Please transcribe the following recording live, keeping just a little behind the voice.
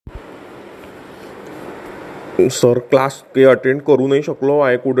Sir class काही attend करू नाही शकलो.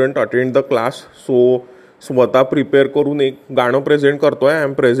 I couldn't attend the class. सो स्वतः प्रिपेअर करून एक गाणं प्रेझेंट करतोय. I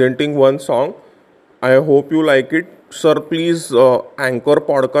am presenting one song. I hope you like it. Sir please अँकर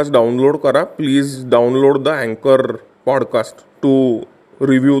podcast download करा. Please download the अँकर podcast to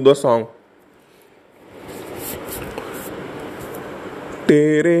review the song.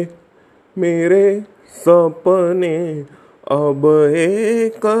 तेरे मेरे सपने अब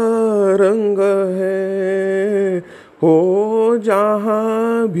एक रंग है, हो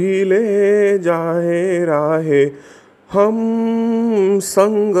जहाँ भी ले जाए राहे हम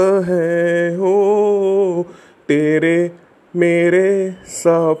संग है. हो तेरे मेरे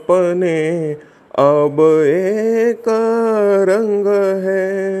सपने अब एक रंग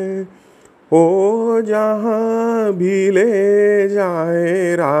है, हो जहाँ भी ले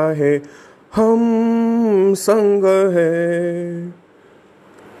जाए राहे हम संग है.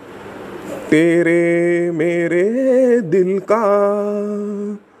 तेरे मेरे दिल का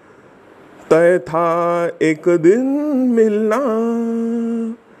तय था एक दिन मिलना,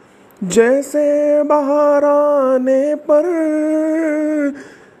 जैसे बहार आने पर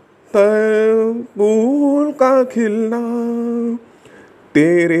तय फूल का खिलना.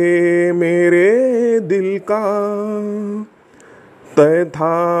 तेरे मेरे दिल का तय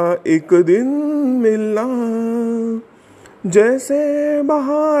था एक दिन मिलना, जैसे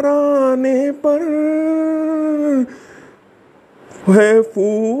बहार आने पर है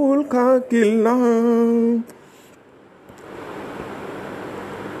फूल का खिलना.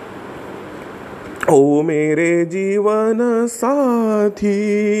 ओ मेरे जीवन साथी,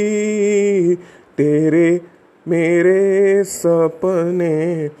 तेरे मेरे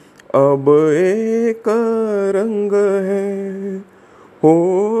सपने अब एक रंग है,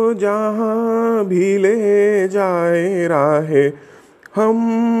 हो जहाँ भी ले जाए राहे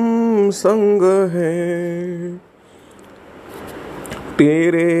हम संग है.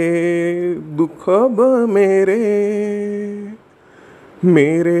 तेरे दुख अब मेरे,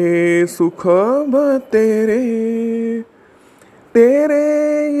 मेरे सुख अब तेरे. तेरे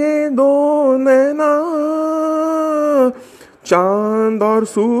ये दो नैना चांद और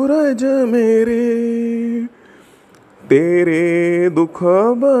सूरज मेरे. तेरे दुख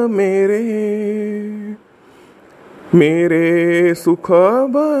अब मेरे, मेरे सुख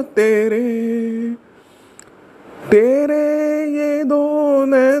अब तेरे. तेरे ये दो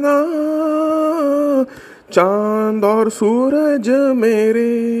नैना चांद और सूरज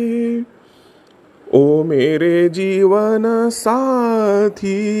मेरे. ओ मेरे जीवन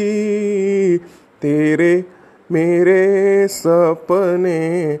साथी, तेरे मेरे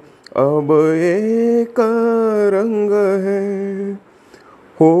सपने अब एक रंग है,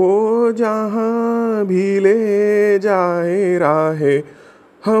 हो जहाँ भी ले जाए राहे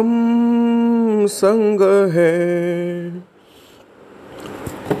हम संग है.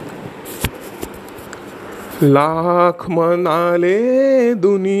 लाख मनाले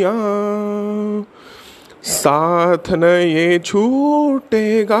दुनिया, साथ न ये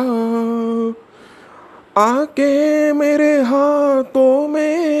छूटेगा. आके मेरे हाथों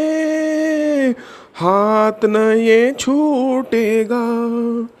में हाथ न ये छूटेगा.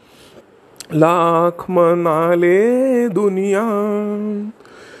 लाख मनाले दुनिया,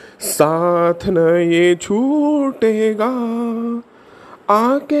 साथ न ये छूटेगा.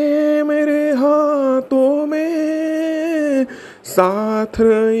 आके मेरे हाथों में साथ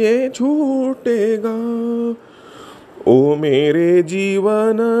ये छूटेगा. ओ मेरे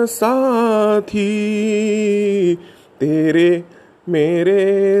जीवन साथी, तेरे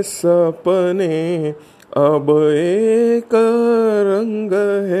मेरे सपने अब एक रंग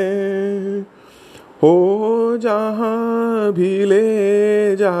है, हो जहाँ भी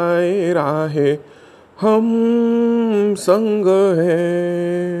ले जाए राहे हम संग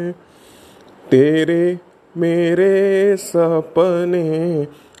है. तेरे मेरे सपने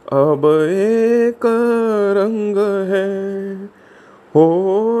अब एक रंग है,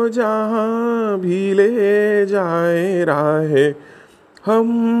 हो जहाँ भी ले जाए राहे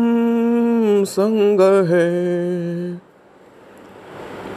हम संग है.